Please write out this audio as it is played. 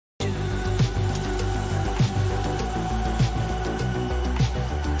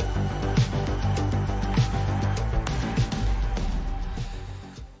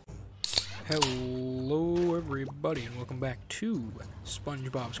everybody, and welcome back to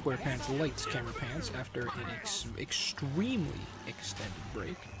Spongebob SquarePants Lights Camera Pants after an extremely extended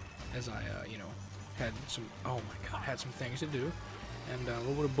break, as I, had some, had some things to do, and a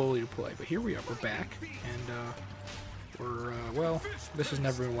little bit of bully to play. But here we are, we're back, and well, this has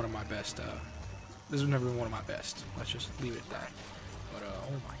never been one of my best. This has never been one of my best. Let's just leave it at that. But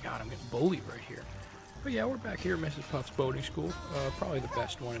oh my God, I'm getting bullied right here. But yeah, we're back here at Mrs. Puff's boating school. Probably the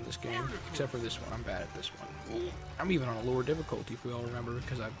best one in this game, except for this one. I'm bad at this one. I'm even on a lower difficulty, if we all remember,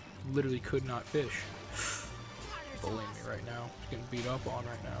 because I literally could not fish. Bullying me right now. Just getting beat up on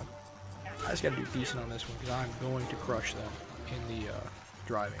right now. I just gotta do decent on this one, because I'm going to crush them in the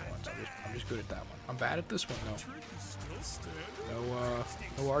driving ones. I'm just good at that one. I'm bad at this one, though.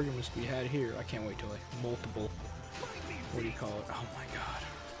 No arguments to be had here. I can't wait till multiple, what do you call it? Oh my God.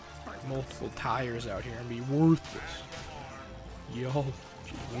 Multiple tires out here and be worthless. Yo,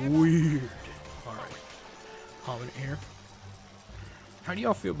 weird. Alright. Humming it here. How do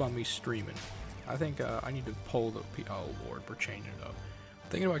y'all feel about me streaming? I think I need to poll the oh Lord, we're changing it up. I'm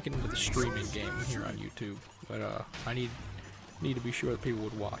thinking about getting into the streaming game here on YouTube, but I need to be sure that people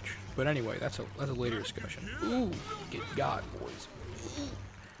would watch. But anyway, that's a later discussion. Ooh, get God, boys.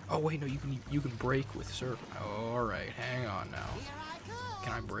 Oh wait, no, you can brake with surf. All right, hang on now.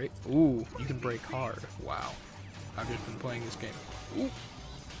 Can I brake? Ooh, you can brake hard. Wow. I've just been playing this game. Ooh.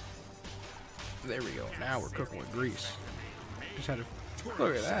 There we go. Now we're cooking with grease. Just had to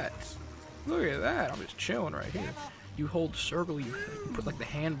look at that. Look at that. I'm just chilling right here. You hold circle, you put like the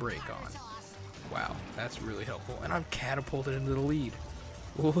handbrake on. Wow, that's really helpful. And I'm catapulted into the lead.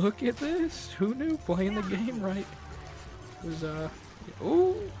 Look at this. Who knew playing the game right? It was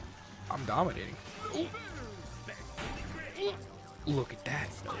ooh. I'm dominating. Ooh. Look at that.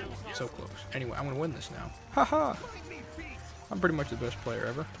 Oh, so close. Anyway, I'm gonna win this now. Haha. I'm pretty much the best player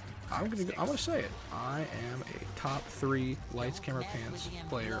ever. I'm gonna say it. I am a top 3 Lights Camera Pants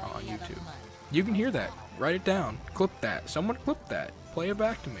player on YouTube. You can hear that. Write it down. Clip that. Someone clip that. Play it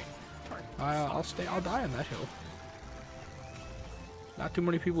back to me. I'll die on that hill. Not too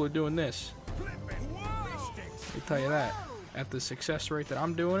many people are doing this. Let me tell you that. At the success rate that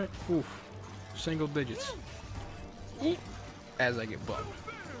I'm doing it, oof, single digits. As I get bumped.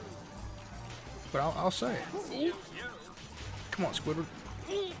 But I'll say it. Come on, Squidward.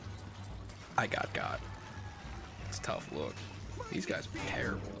 I got. It's a tough look. These guys are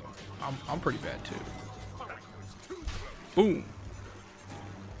terrible though. I'm pretty bad too. Boom.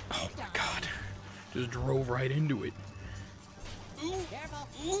 Oh my God. Just drove right into it.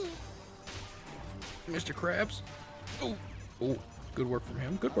 Mr. Krabs. Oh, good work from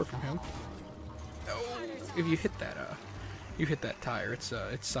him. Good work from him. Oh, if you hit that tire, it's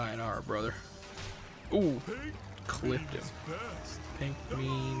sayonara, brother. Ooh, clipped him. Pink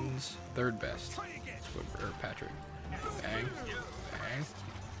means third best. Or Patrick. Bang, bang.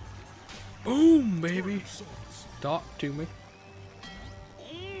 Boom, baby. Talk to me.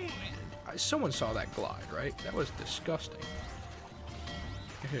 Someone saw that glide, right? That was disgusting.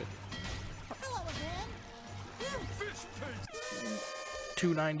 Hit.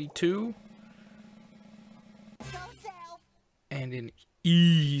 292. And an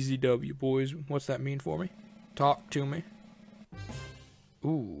easy W, boys. What's that mean for me? Talk to me.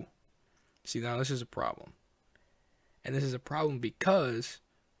 Ooh. See, now this is a problem. And this is a problem because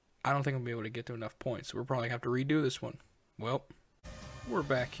I don't think I'm going to be able to get to enough points. So we're probably going to have to redo this one. Well, we're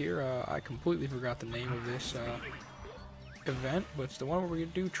back here. I completely forgot the name of this event, but it's the one where we're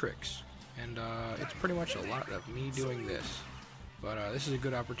going to do tricks. And it's pretty much a lot of me doing this. But this is a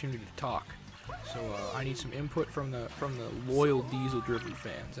good opportunity to talk. So I need some input from the loyal diesel-driven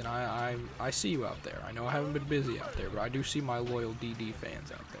fans, and I see you out there. I know I haven't been busy out there, but I do see my loyal DD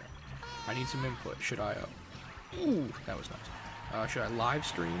fans out there. I need some input. Should I? Ooh, that was nice. Should I live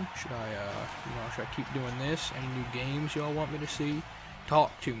stream? Should I? Should I keep doing this? Any new games y'all want me to see?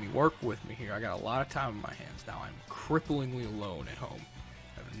 Talk to me. Work with me here. I got a lot of time in my hands now. I'm cripplingly alone at home.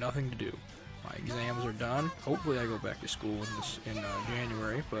 I have nothing to do. My exams are done. Hopefully I go back to school in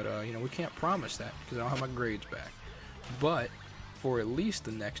January, but we can't promise that because I don't have my grades back. But for at least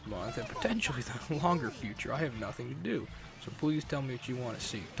the next month and potentially the longer future, I have nothing to do. So please tell me what you want to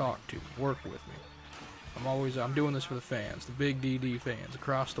see. Talk to me. Work with me. I'm doing this for the fans, the big DD fans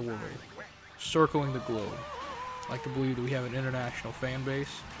across the world, circling the globe. I like to believe that we have an international fan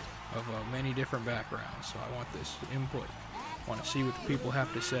base of many different backgrounds, so I want this input. I want to see what the people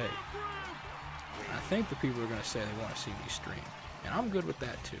have to say. I think the people are going to say they want to see me stream, and I'm good with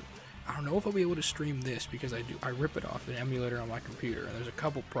that too. I don't know if I'll be able to stream this because I rip it off an emulator on my computer, and there's a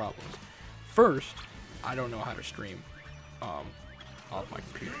couple problems. First, I don't know how to stream off my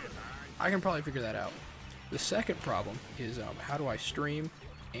computer. I can probably figure that out. The second problem is how do I stream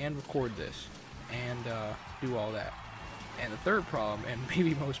and record this and do all that? And the third problem, and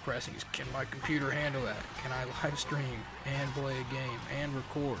maybe most pressing, is can my computer handle that? Can I live stream and play a game and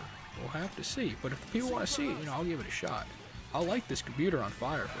record? We'll have to see. But if people want to see it, you know, I'll give it a shot. I'll light this computer on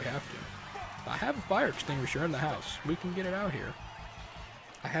fire if we have to. I have a fire extinguisher in the house. We can get it out here.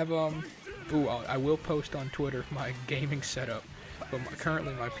 I have, I will post on Twitter my gaming setup. But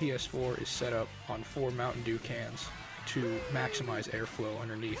currently my PS4 is set up on 4 Mountain Dew cans to maximize airflow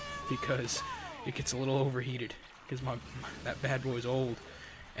underneath because it gets a little overheated because that bad boy's old,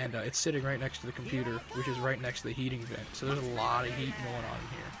 and it's sitting right next to the computer, which is right next to the heating vent, so there's a lot of heat going on in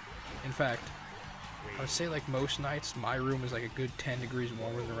here. In fact, I would say like most nights my room is like a good 10 degrees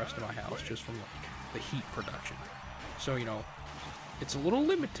warmer than the rest of my house just from like the heat production. So, you know, it's a little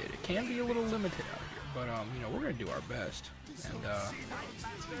limited. It can be a little limited out here, but you know, we're gonna do our best, and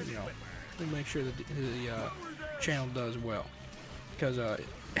you know, we'll make sure that the channel does well, because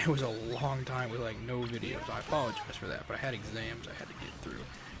it was a long time with like no videos. I apologize for that, but I had exams I had to get through,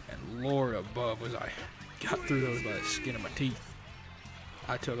 and Lord above was I got through those by the skin of my teeth.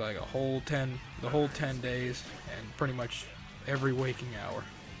 I took like the whole 10 days and pretty much every waking hour,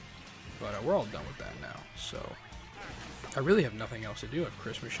 but we're all done with that now. So I really have nothing else to do. I have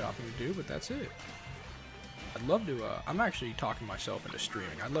Christmas shopping to do, but that's it. I'd love to, I'm actually talking myself into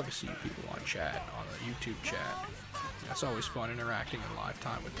streaming. I'd love to see people on chat, on the YouTube chat. That's always fun, interacting in live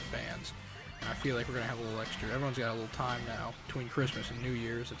time with the fans. And I feel like we're going to have a little extra. Everyone's got a little time now between Christmas and New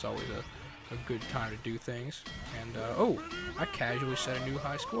Year's. It's always a good time to do things. And, oh, I casually set a new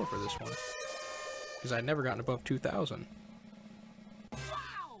high score for this one, because I'd never gotten above 2,000.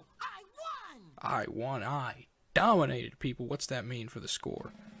 Wow! I won! I dominated, people. What's that mean for the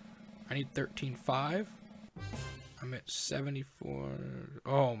score? I need 13.5. I'm at 74.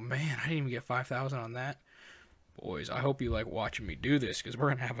 Oh man, I didn't even get 5,000 on that. Boys, I hope you like watching me do this, because we're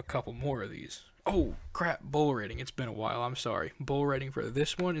gonna have a couple more of these. Oh crap, bull rating. It's been a while. I'm sorry. Bull rating for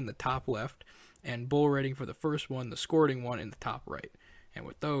this one in the top left, and bull rating for the first one, the squirting one, in the top right. And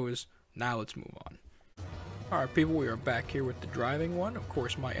with those, now let's move on. Alright people, we are back here with the driving one. Of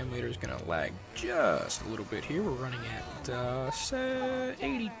course my emulator is going to lag just a little bit here. We're running at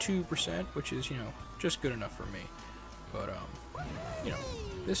 82%, which is, you know, just good enough for me. But, you know,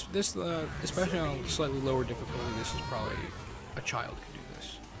 this especially on slightly lower difficulty, this is probably a child could do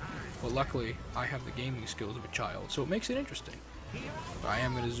this. But luckily, I have the gaming skills of a child, so it makes it interesting. But I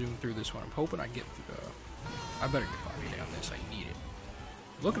am going to zoom through this one. I'm hoping I get through, I better get 5K on this. I need it.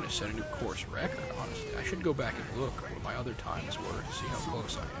 Looking to set a new course record, honestly. I should go back and look what my other times were to see how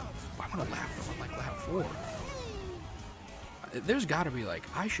close I am. I'm on a lap, I'm on like lap 4. There's gotta be like,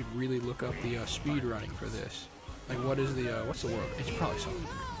 I should really look up the speed running for this. Like what is the, what's the word? It's probably something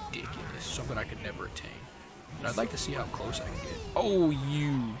ridiculous, something I could never attain. But I'd like to see how close I can get. Oh,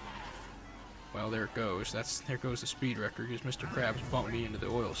 you! Well, there it goes. There goes the speed record, because Mr. Krabs bumped me into the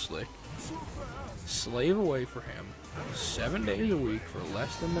oil slick. Slave away for him 7 days a week for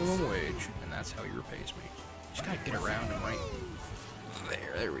less than minimum wage, and that's how he repays me. Just gotta get around him, right?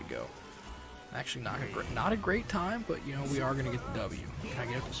 There we go. Actually, not a great time, but you know we are gonna get the W. Can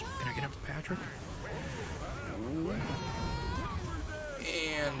I get up to Patrick? Ooh.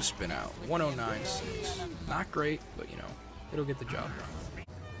 And spin out 109.6. Not great, but you know it'll get the job done.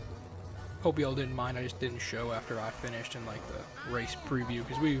 Hope y'all didn't mind. I just didn't show after I finished in like the race preview,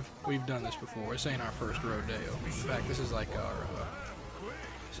 because we've done this before. This ain't our first rodeo. In fact, this is like our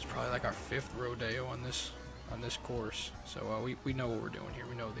this is probably like our 5th rodeo on this course. So we know what we're doing here.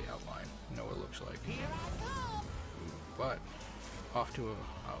 We know the outline. We know what it looks like. But off to a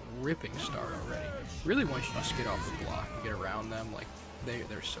ripping start already. Really, once you just get off the block and get around them, like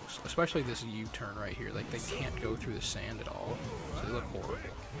they're so slow. Especially this U-turn right here. Like they can't go through the sand at all. So they look horrible.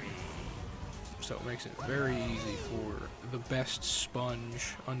 So it makes it very easy for the best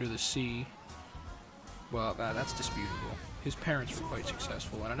sponge under the sea. Well, that's disputable. His parents were quite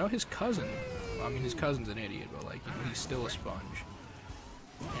successful, and I know his cousin, I mean his cousin's an idiot, but like, you know, he's still a sponge.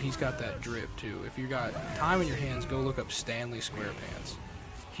 And he's got that drip too. If you got time in your hands, go look up Stanley SquarePants.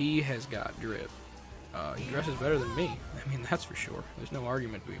 He has got drip. He dresses better than me. I mean, that's for sure. There's no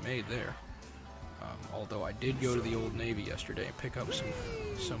argument to be made there. Although I did go to the Old Navy yesterday and pick up some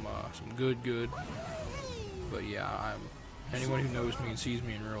good. But yeah, anyone who knows me and sees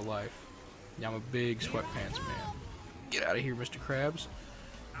me in real life, yeah, I'm a big sweatpants man. Get out of here, Mr. Krabs.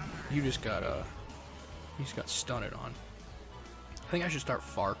 You just got stunted on. I think I should start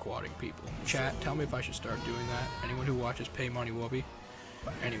far-quadding people. Chat, tell me if I should start doing that. Anyone who watches Pay Money Whoopee.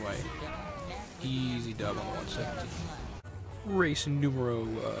 Anyway, easy dub on 117. Race numero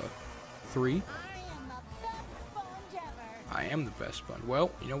 3. I am the best Sponge.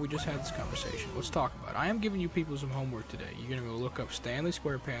 Well, you know, we just had this conversation. Let's talk about it. I am giving you people some homework today. You're going to go look up Stanley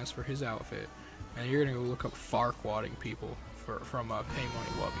SquarePants for his outfit, and you're going to go look up Farquadding people from Pay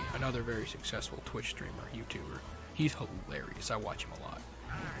Money Wubby, another very successful Twitch streamer, YouTuber. He's hilarious. I watch him a lot.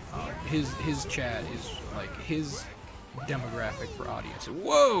 His chat is like his demographic for audience.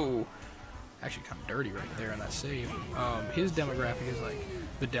 Whoa! Actually, kind of dirty right there on that save. His demographic is like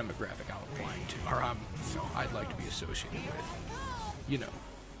the demographic I'm applying to, or I'd like to be associated with. You know,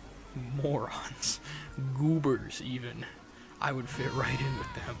 morons, goobers, even. I would fit right in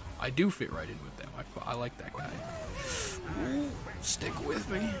with them. I do fit right in with them. I like that guy. Ooh, stick with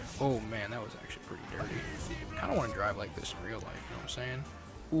me. Oh man, that was actually pretty dirty. Kind of want to drive like this in real life. You know what I'm saying?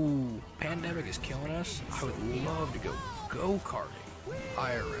 Ooh, pandemic is killing us. I would love to go karting,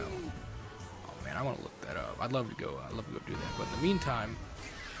 IRL. Oh man, I want to look that up. I'd love to go do that. But in the meantime,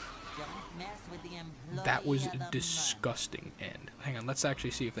 that was a disgusting end. Hang on, let's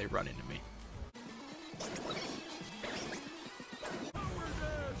actually see if they run into me.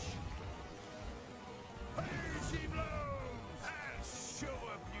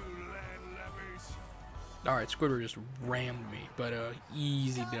 Alright, Squidward just rammed me, but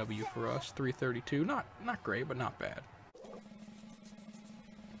easy W for us. 332. Not great, but not bad.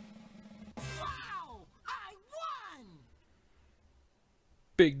 Wow! I won!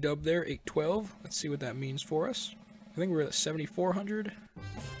 Big dub there, 812. Let's see what that means for us. I think we're at 7,400.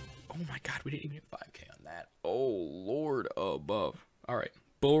 Oh my god, we didn't even get 5k on that. Oh, Lord above. Alright,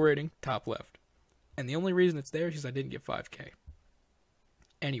 bull rating, top left. And the only reason it's there is because I didn't get 5k.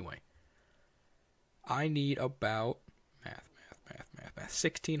 Anyway. I need about, math,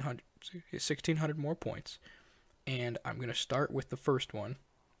 1,600 more points. And I'm going to start with the first one.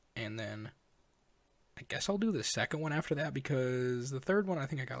 And then I guess I'll do the second one after that, because the third one I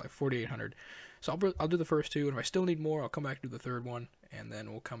think I got like 4,800. So I'll do the first two, and if I still need more, I'll come back to the third one, and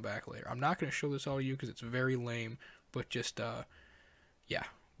then we'll come back later. I'm not going to show this all to you because it's very lame, but just, yeah,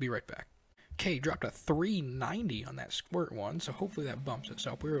 be right back. Okay, dropped a 390 on that squirt one, so hopefully that bumps us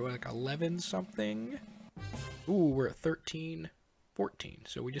up. We were at like 11 something. Ooh, we're at 1314,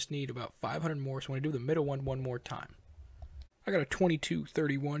 so we just need about 500 more, so I'm going to do the middle one more time. I got a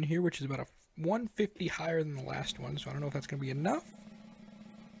 2231 here, which is about a 150 higher than the last one, so I don't know if that's going to be enough.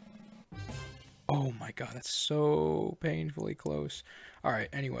 Oh my god, that's so painfully close. Alright,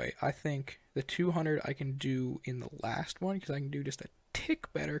 anyway, I think the 200 I can do in the last one, because I can do just a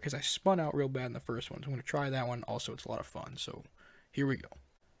tick better, because I spun out real bad in the first one, so I'm going to try that one. Also, it's a lot of fun, so here we go.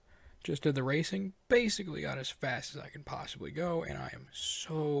 Just did the racing, basically got as fast as I can possibly go, and I am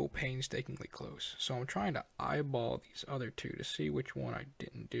so painstakingly close. So I'm trying to eyeball these other two to see which one I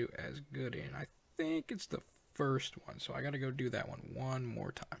didn't do as good in. I think it's the first one, so I got to go do that one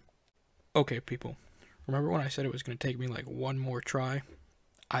more time. Okay, people, remember when I said it was going to take me like one more try?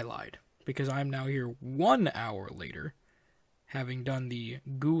 I lied, because I'm now here 1 hour later, having done the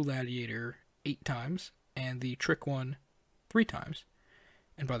Goo Gladiator 8 times, and the Trick one 3 times,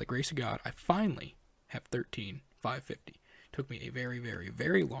 and by the grace of God, I finally have 13,550. Took me a very, very,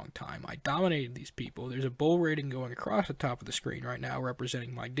 very long time. I dominated these people. There's a bull rating going across the top of the screen right now,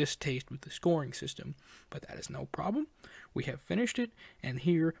 representing my distaste with the scoring system, but that is no problem. We have finished it, and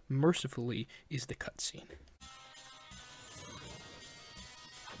here, mercifully, is the cutscene.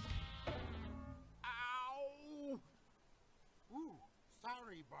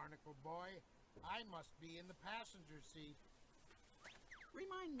 Sorry, Barnacle Boy. I must be in the passenger seat.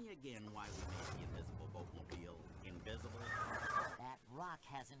 Remind me again why we made the invisible boatmobile invisible. That rock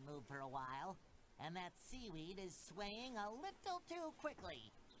hasn't moved for a while, and that seaweed is swaying a little too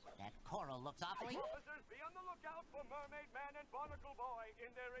quickly. That coral looks awfully... Officers, be on the lookout for Mermaid Man and Barnacle Boy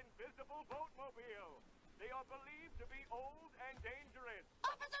in their invisible boatmobile. They are believed to be old and dangerous.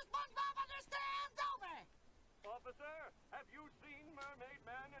 Officer SpongeBob understands! Over! Officer, have you seen Mermaid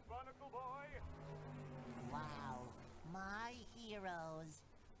Man and Barnacle Boy? Wow, my heroes.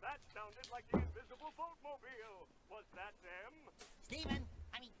 That sounded like the invisible boatmobile. Was that them? Steven,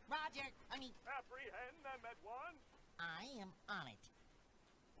 Roger, Apprehend them at once. I am on it.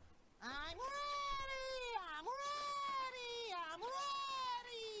 I'm ready! I'm ready! I'm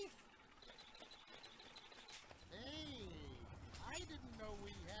ready! Hey, I didn't know we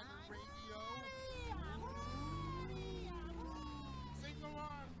had a radio. I'm ready! I'm ready! Sing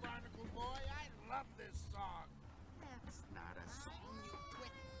along, Barnacle Boy. I love this song. That's not a song, you twit.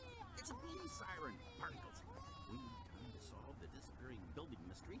 It's a police siren. Barnacles, we need time to solve the disappearing building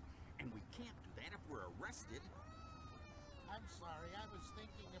mystery, and we can't do that if we're arrested. I'm sorry, I was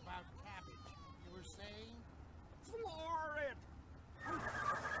thinking about cabbage. You were saying? Floor it!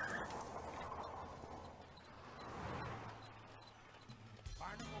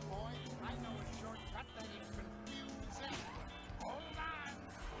 cut that you confuse everyone. Hold on.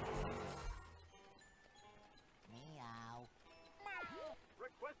 Meow.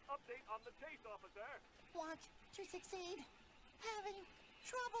 Request update on the chase, officer. Want to succeed? Having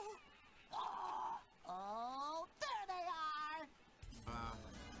trouble? Oh, there they are!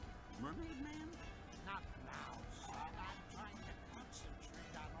 Mermaid Man? Not now, son. I'm trying to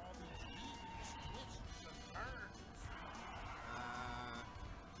concentrate on all these devious twists and turns.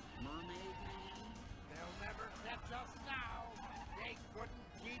 Mermaid Man? They'll never catch us now. They couldn't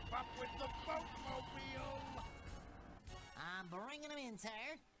keep up with the boatmobile. I'm bringing them in, sir.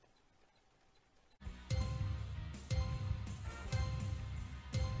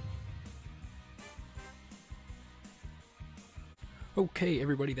 Okay,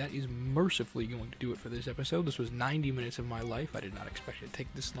 everybody, that is mercifully going to do it for this episode. This was 90 minutes of my life. I did not expect it to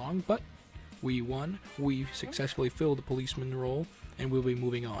take this long, but we won. We successfully filled the policeman role, and we'll be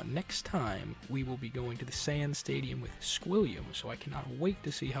moving on. Next time, we will be going to the Sand Stadium with Squilliam, so I cannot wait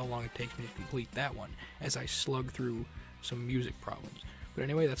to see how long it takes me to complete that one as I slug through some music problems. But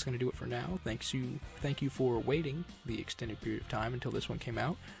anyway, that's going to do it for now. Thank you for waiting the extended period of time until this one came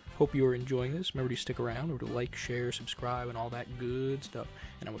out. Hope you are enjoying this. Remember to stick around or to like, share, subscribe, and all that good stuff.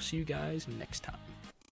 And I will see you guys next time.